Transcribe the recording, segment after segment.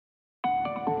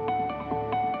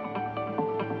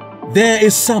There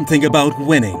is something about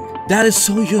winning that is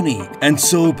so unique and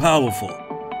so powerful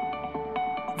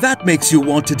that makes you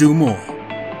want to do more.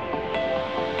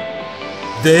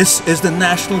 This is the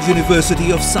National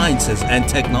University of Sciences and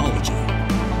Technology.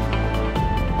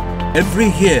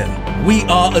 Every year, we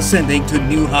are ascending to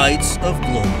new heights of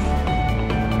glory.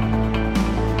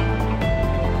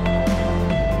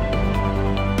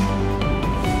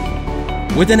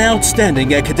 With an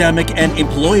outstanding academic and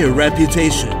employer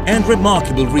reputation and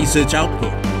remarkable research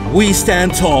output, we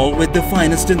stand tall with the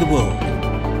finest in the world.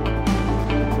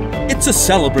 It's a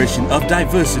celebration of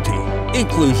diversity,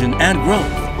 inclusion, and growth.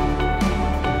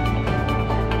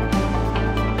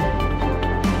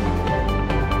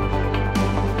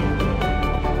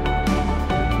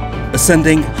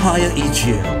 Ascending higher each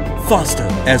year, faster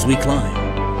as we climb.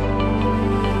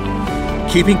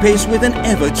 Keeping pace with an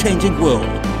ever-changing world.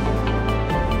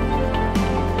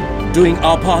 Doing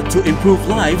our part to improve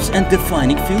lives and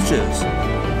defining futures.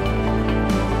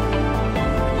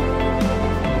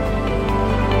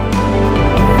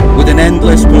 With an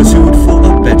endless pursuit for